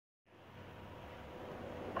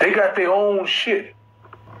They got their own shit.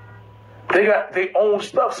 They got their own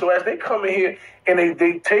stuff. So as they come in here and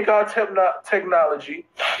they take our technology,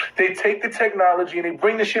 they take the technology and they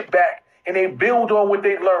bring the shit back and they build on what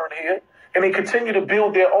they learned here and they continue to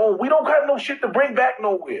build their own. We don't got no shit to bring back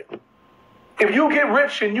nowhere. If you get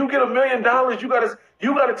rich and you get $1 million,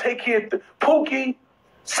 you gotta take care of Pookie,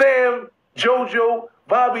 Sam, JoJo,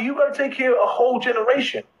 Bobby. You gotta take care of a whole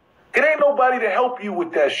generation. It ain't nobody to help you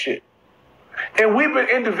with that shit. And we've been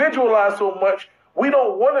individualized so much. We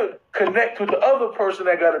don't want to connect with the other person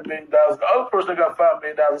that got $1 million, the other person that got $5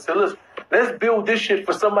 million, and say, listen, let's build this shit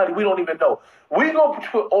for somebody we don't even know. We're going to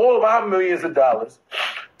put all of our millions of dollars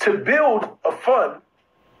to build a fund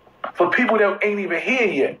for people that ain't even here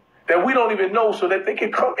yet, that we don't even know, so that they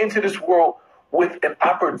can come into this world with an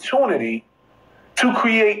opportunity to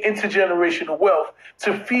create intergenerational wealth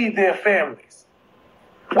to feed their families.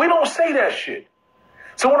 We don't say that shit.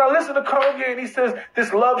 So when I listen to Kanye and he says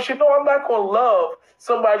this love shit, no, I'm not going to love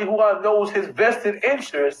somebody who I know his vested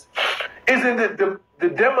interest is in the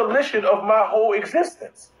demolition of my whole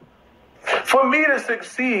existence. For me to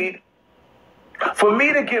succeed, for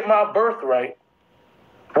me to get my birthright,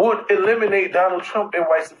 would eliminate Donald Trump and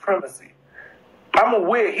white supremacy. I'm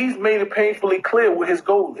aware he's made it painfully clear what his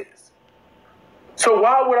goal is. So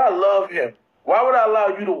why would I love him? Why would I allow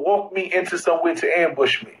you to walk me into somewhere to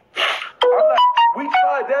ambush me? We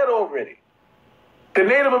tried that already. The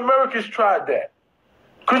Native Americans tried that.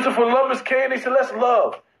 Christopher Columbus came, they said, let's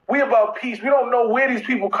love. We about peace. We don't know where these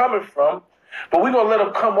people coming from, but we're going to let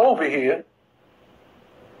them come over here.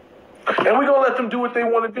 And we're going to let them do what they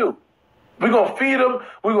want to do. We're going to feed them.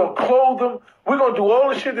 We're going to clothe them. We're going to do all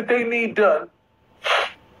the shit that they need done.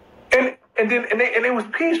 And it was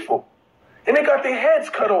peaceful. And they got their heads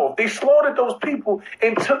cut off. They slaughtered those people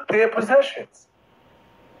and took their possessions.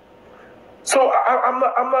 So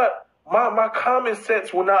my common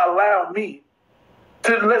sense will not allow me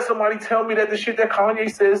to let somebody tell me that the shit that Kanye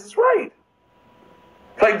says is right.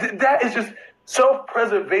 Like, that is just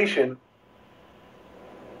self-preservation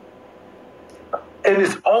in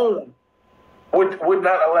its own would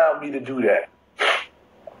not allow me to do that.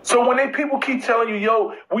 So when people keep telling you,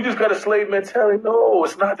 yo, we just got a slave mentality. No,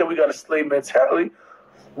 it's not that we got a slave mentality.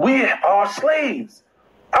 We are slaves.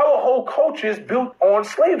 Our whole culture is built on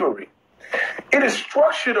slavery. It is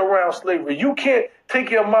structured around slavery. You can't take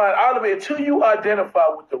your mind out of it until you identify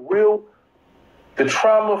with the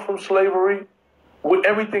trauma from slavery, with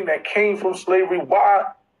everything that came from slavery, why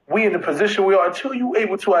we in the position we are. Until you're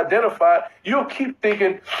able to identify, you'll keep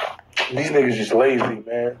thinking, these niggas just lazy,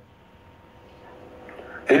 man.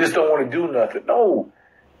 They just don't want to do nothing. No,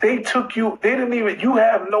 they took you, you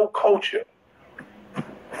have no culture.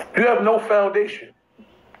 You have no foundation.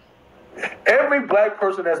 Every black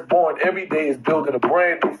person that's born every day is building a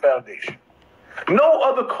brand new foundation. No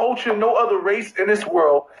other culture, no other race in this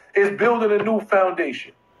world is building a new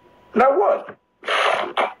foundation. Not one.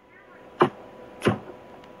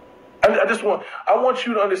 I want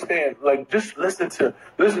you to understand, like, just listen to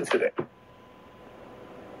that.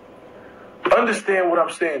 Understand what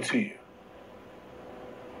I'm saying to you.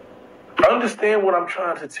 Understand what I'm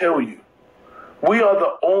trying to tell you. We are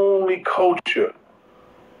the only culture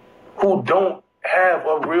who don't have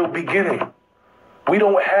a real beginning. We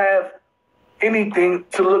don't have anything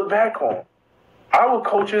to look back on. Our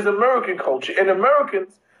culture is American culture. And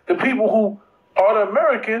Americans, the people who are the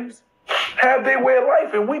Americans, have their way of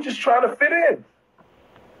life, and we just try to fit in.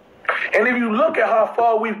 And if you look at how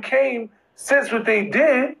far we've came since what they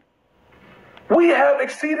did, we have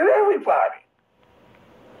exceeded everybody.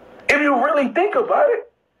 If you really think about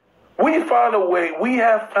it, we have found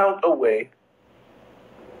a way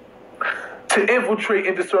to infiltrate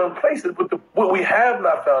into certain places, but what we have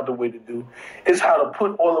not found a way to do is how to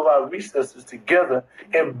put all of our resources together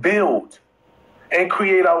and build and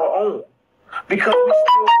create our own. Because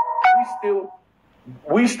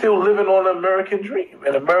we still living on an American dream.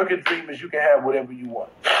 An American dream is you can have whatever you want.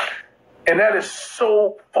 And that is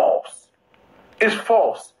so false. It's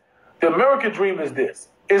false. The American dream is this.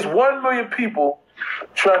 It's 1 million people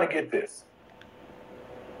trying to get this.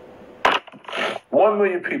 1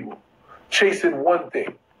 million people chasing one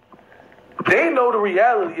thing. They know the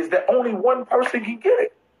reality is that only one person can get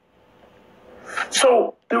it.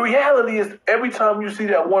 So the reality is every time you see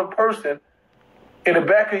that one person, in the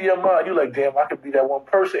back of your mind, you're like, damn, I could be that one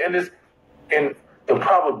person. And the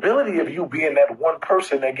probability of you being that one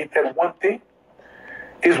person that get that one thing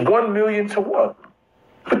is 1 million to 1.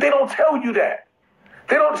 But they don't tell you that.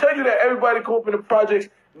 They don't tell you that everybody go up in the projects.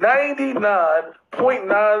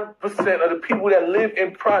 99.9% of the people that live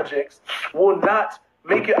in projects will not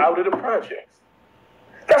make it out of the projects.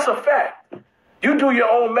 That's a fact. You do your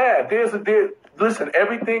own math. Listen,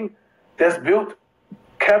 everything that's built,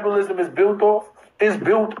 capitalism is built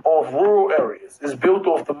off rural areas. It's built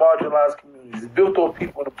off the marginalized communities. It's built off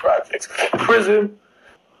people in the projects, prison,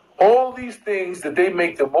 all these things that they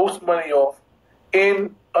make the most money off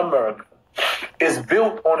in America is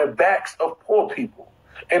built on the backs of poor people.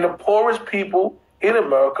 And the poorest people in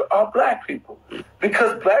America are black people.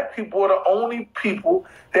 Because black people are the only people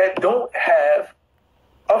that don't have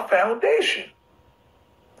a foundation.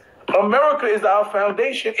 America is our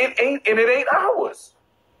foundation. It ain't ours.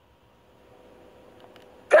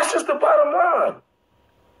 That's just the bottom line.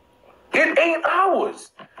 It ain't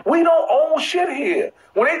ours. We don't own shit here.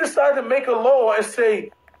 When they decide to make a law and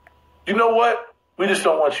say, you know what? We just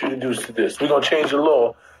don't want you to do this. We're going to change the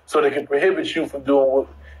law so they can prohibit you from doing what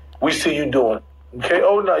we see you doing. Okay?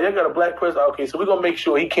 Oh, no, y'all got a black president. Okay, so we're going to make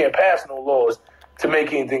sure he can't pass no laws to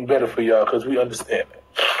make anything better for y'all because we understand that.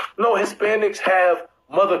 No, Hispanics have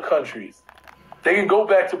mother countries. They can go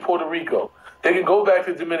back to Puerto Rico. They can go back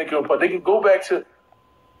to Dominican Republic. They can go back to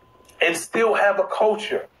and still have a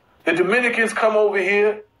culture. The Dominicans come over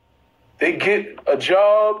here. They get a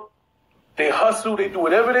job. They hustle. They do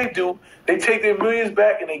whatever they do. They take their millions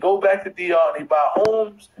back and they go back to DR and they buy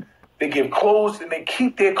homes. They give clothes and they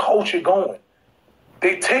keep their culture going.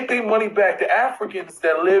 They take their money back. The Africans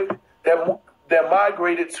that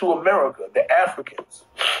migrated to America, the Africans,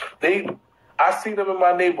 I see them in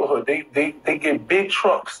my neighborhood. They get big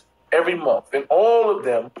trucks every month, and all of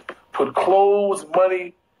them put clothes,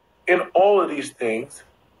 money in all of these things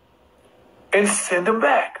and send them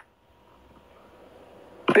back.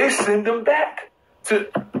 They send them back to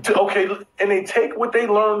okay, and they take what they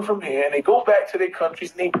learn from here and they go back to their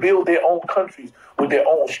countries and they build their own countries with their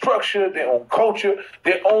own structure, their own culture,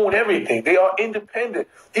 their own everything. They are independent.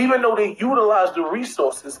 Even though they utilize the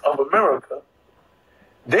resources of America,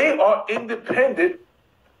 they are independent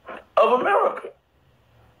of America.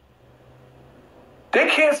 They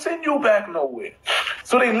can't send you back nowhere.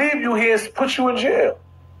 So they leave you here and put you in jail.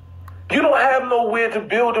 You don't have nowhere to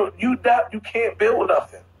build. You can't build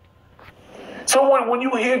nothing. So when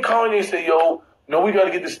you hear Kanye say, yo, no, we got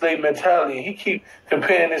to get the slave mentality, and he keep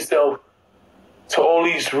comparing himself to all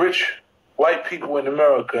these rich white people in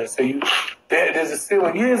America and say, there's a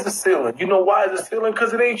ceiling. Here's the ceiling. You know why it's a ceiling?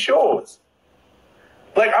 Because it ain't yours.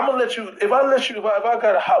 Like, I'm going to let you, if I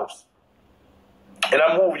got a house and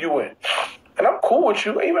I move you in, and I'm cool with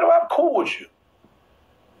you, even if I'm cool with you,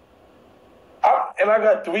 and I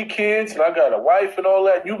got 3 kids, and I got a wife and all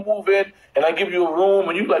that, and you move in, and I give you a room,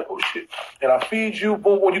 and you like, oh shit, and I feed you,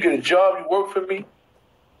 boom, when you get a job, you work for me,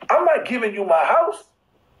 I'm not giving you my house.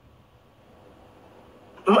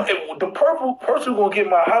 The person who's going to get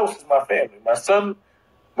my house is my family, my son,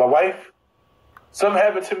 my wife. Something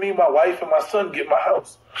happened to me, my wife and my son get my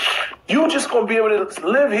house. You just going to be able to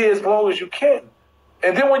live here as long as you can.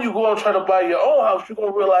 And then when you go and try to buy your own house, you're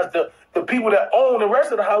going to realize the people that own the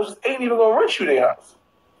rest of the houses ain't even going to rent you their house.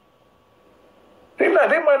 They might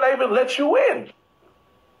not even let you in.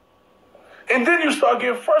 And then you start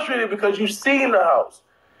getting frustrated because you've seen the house.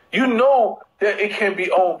 You know that it can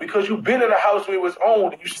be owned because you've been in a house where it was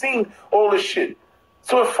owned and you've seen all this shit.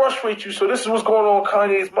 So it frustrates you. So this is what's going on in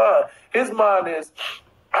Kanye's mind. His mind is,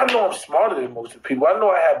 I know I'm smarter than most of the people. I know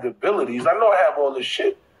I have the abilities. I know I have all this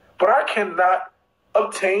shit. But I cannot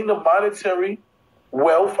obtain the monetary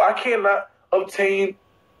wealth. I cannot obtain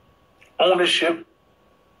ownership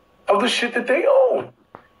of the shit that they own.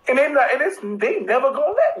 And they never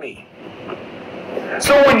gonna let me.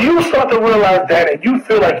 So when you start to realize that and you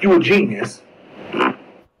feel like you're a genius,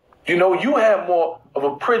 you know, you have more of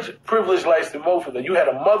a privileged life than most of them. You had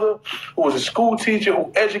a mother who was a school teacher,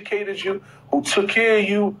 who educated you, who took care of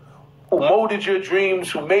you, who molded your dreams,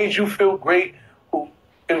 who made you feel great, who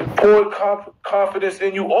poured confidence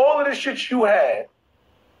in you. All of the shit you had,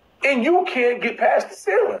 and you can't get past the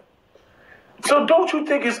ceiling. So don't you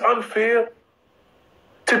think it's unfair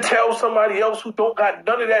to tell somebody else who don't got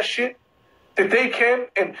none of that shit that they can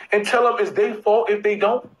and tell them it's their fault if they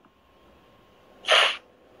don't?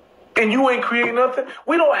 And you ain't creating nothing.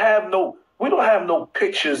 We don't have no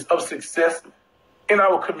pictures of success in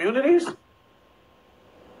our communities.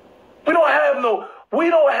 We don't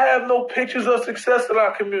have no pictures of success in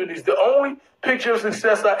our communities. The only picture of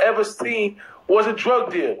success I ever seen was a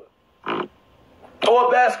drug dealer, or a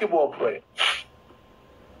basketball player,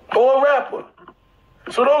 or a rapper.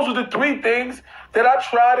 So those were the 3 things that I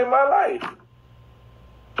tried in my life.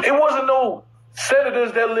 It wasn't no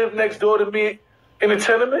senators that lived next door to me in a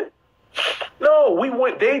tenement. No,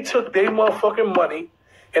 they took their motherfucking money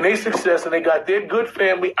and their success and they got their good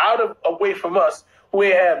family away from us who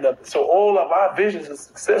ain't had nothing. So all of our visions of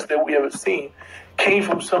success that we ever seen came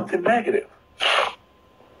from something negative.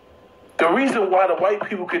 The reason why the white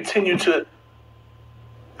people continue to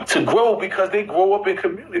grow, because they grow up in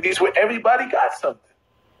communities where everybody got something.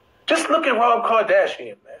 Just look at Rob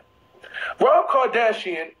Kardashian, man. Rob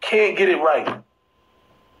Kardashian can't get it right.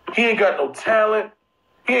 He ain't got no talent.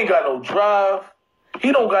 He ain't got no drive.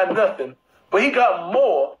 He don't got nothing. But he got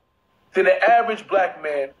more than an average black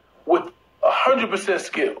man with 100%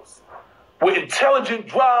 skills. With intelligent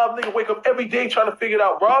drive, nigga wake up every day trying to figure it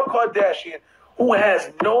out. Rob Kardashian, who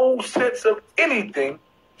has no sense of anything,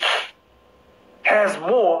 has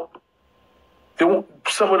more than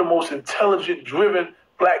some of the most intelligent, driven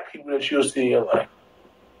black people that you'll see in your life.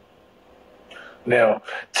 Now,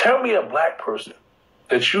 tell me a black person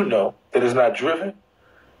that you know that is not driven,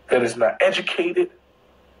 that is not educated,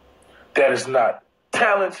 that is not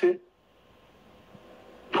talented,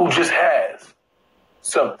 who just has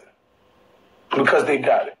something because they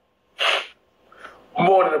got it.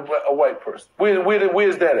 More than a white person.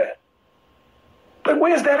 Where's that at? Like,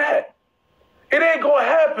 where's that at? It ain't gonna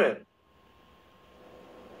happen.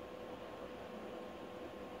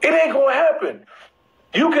 It ain't gonna happen.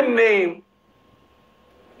 You can name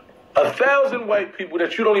 1,000 white people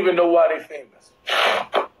that you don't even know why they famous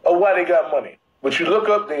or why they got money. But you look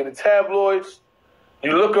up, they in the tabloids.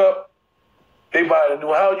 You look up, they buy a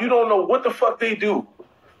new house. You don't know what the fuck they do.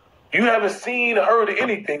 You haven't seen or heard of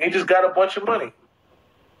anything. They just got a bunch of money.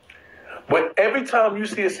 But every time you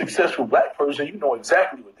see a successful black person, you know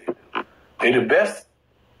exactly what they do. They're the best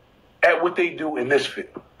at what they do in this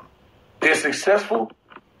field. They're successful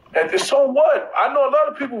at this. So what? I know a lot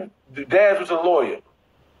of people, their dad was a lawyer.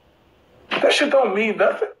 That shit don't mean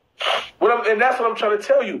nothing. And that's what I'm trying to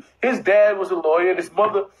tell you. His dad was a lawyer, and his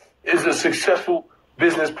mother is a successful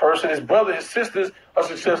business person. His brother, his sisters are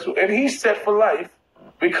successful. And he's set for life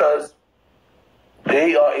because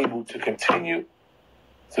they are able to continue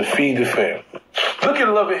to feed the family. Look at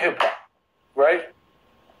Love and Hip Hop, right?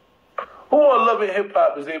 Who on Love and Hip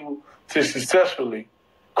Hop is able to successfully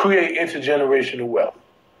create intergenerational wealth?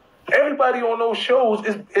 Everybody on those shows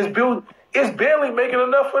is barely making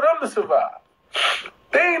enough for them to survive.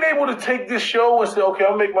 They ain't able to take this show and say, okay,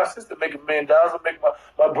 I'll make my sister make $1 million. I'll make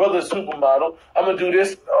my brother a supermodel. I'm going to do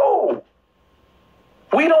this. No.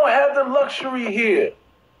 We don't have the luxury here.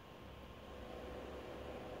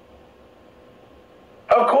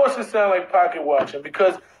 Of course it sounds like pocket watching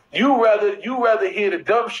because you rather hear the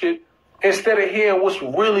dumb shit instead of hearing what's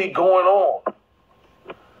really going on.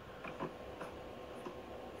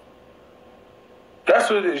 That's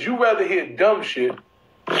what it is. You rather hear dumb shit.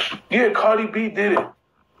 Yeah, Cardi B did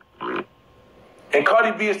it. And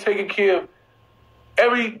Cardi B is taking care of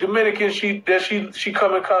every Dominican that she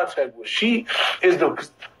come in contact with. She is the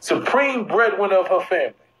supreme breadwinner of her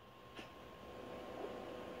family.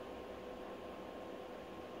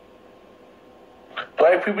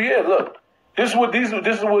 Black people, yeah, look. This is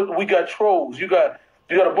what we got trolls. You got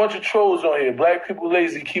a bunch of trolls on here. Black people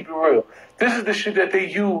lazy, keep it real. This is the shit that they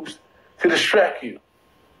use to distract you.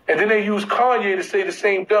 And then they use Kanye to say the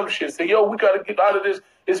same dumb shit. Say, yo, we gotta get out of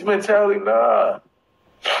this mentality. Nah.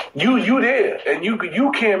 You there. And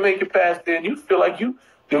you can't make it past there. And you feel like you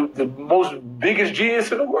the most biggest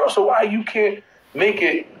genius in the world. So why you can't make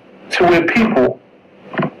it to where people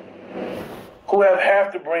who have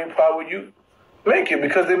half the brain power you make it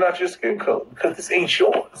because they're not your skin color. Because this ain't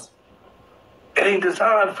yours. It ain't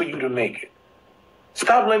designed for you to make it.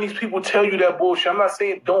 Stop letting these people tell you that bullshit. I'm not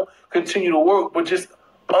saying don't continue to work, but just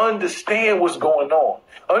understand what's going on.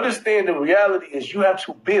 Understand the reality is you have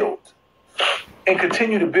to build and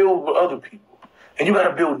continue to build with other people. And you got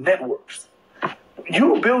to build networks.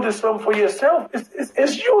 You building something for yourself,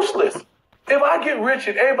 it's useless. If I get rich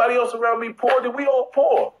and everybody else around me poor, then we all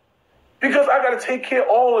poor. Because I got to take care of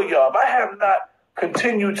all of y'all. If I have not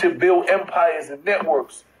continued to build empires and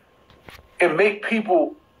networks and make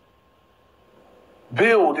people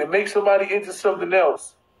build and make somebody into something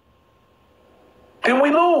else, then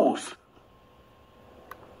we lose.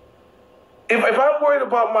 If I'm worried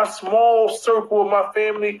about my small circle of my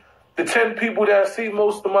family, the 10 people that I see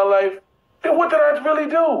most of my life, then what did I really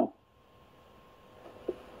do?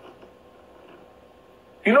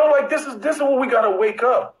 You know, like this is what we gotta wake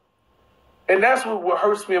up. And that's what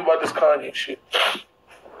hurts me about this Kanye shit.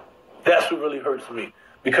 That's what really hurts me.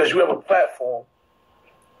 Because you have a platform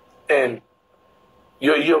and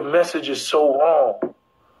your message is so wrong.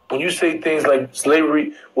 When you say things like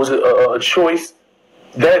slavery was a choice,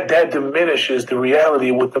 that diminishes the reality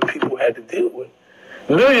of what the people had to deal with.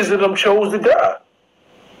 Millions of them chose to die.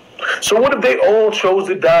 So what if they all chose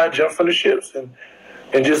to die and jump from the ships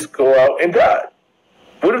and just go out and die?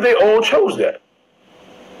 What if they all chose that?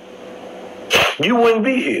 You wouldn't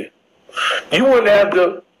be here. You wouldn't have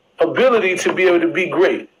the ability to be able to be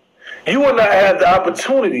great. You would not have the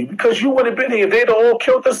opportunity because you wouldn't have been here. They'd all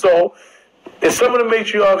killed us all. And some of the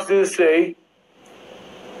matriarchs did say,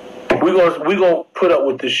 we're gonna put up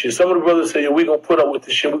with this shit. Some of the brothers say, we're gonna put up with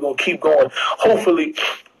this shit. We're gonna keep going. Hopefully,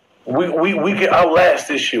 we can outlast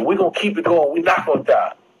this shit. We're gonna keep it going. We're not gonna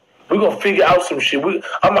die. We're gonna figure out some shit.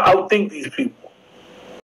 I'm gonna outthink these people.